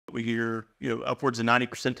we hear, upwards of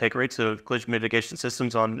 90% take rates of collision mitigation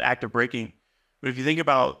systems on active braking. But if you think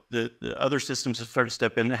about the other systems that start to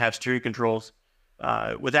step in that have steering controls,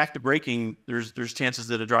 with active braking, there's chances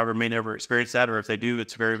that a driver may never experience that, or if they do,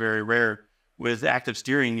 it's very, very rare. With active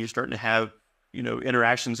steering, you're starting to have,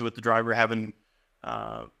 interactions with the driver having,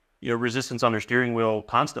 resistance on their steering wheel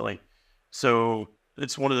constantly. So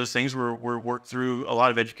it's one of those things where we're worked through a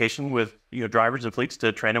lot of education with, drivers and fleets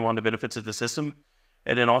to train them on the benefits of the system.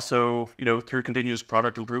 And then also, through continuous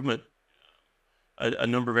product improvement, a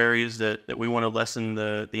number of areas that we want to lessen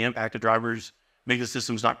the impact of drivers, make the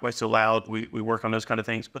systems not quite so loud. We work on those kind of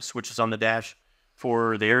things, put switches on the dash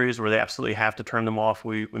for the areas where they absolutely have to turn them off.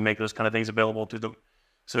 We make those kind of things available to them.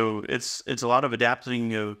 So it's a lot of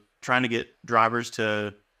adapting, trying to get drivers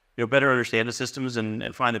to, better understand the systems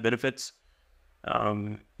and find the benefits.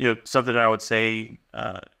 Something that I would say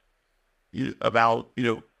about,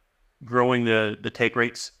 growing the take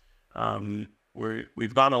rates.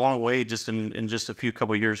 We've gone a long way just in just a few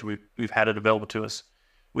couple of years. We've had it available to us.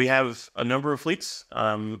 We have a number of fleets,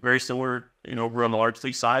 very similar, over on the large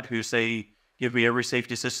fleet side, who say, give me every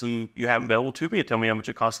safety system you have available to me and tell me how much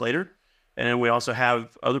it costs later. And then we also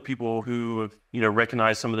have other people who have,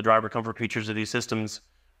 recognize some of the driver comfort features of these systems,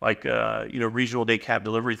 like, regional day cab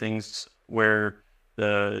delivery things, where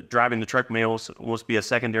the driving the truck may almost be a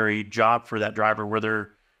secondary job for that driver, where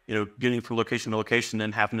they're, getting from location to location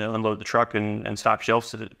and having to unload the truck and stock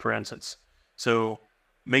shelves, for instance. So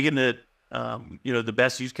making it, the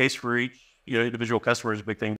best use case for each, individual customer is a big thing.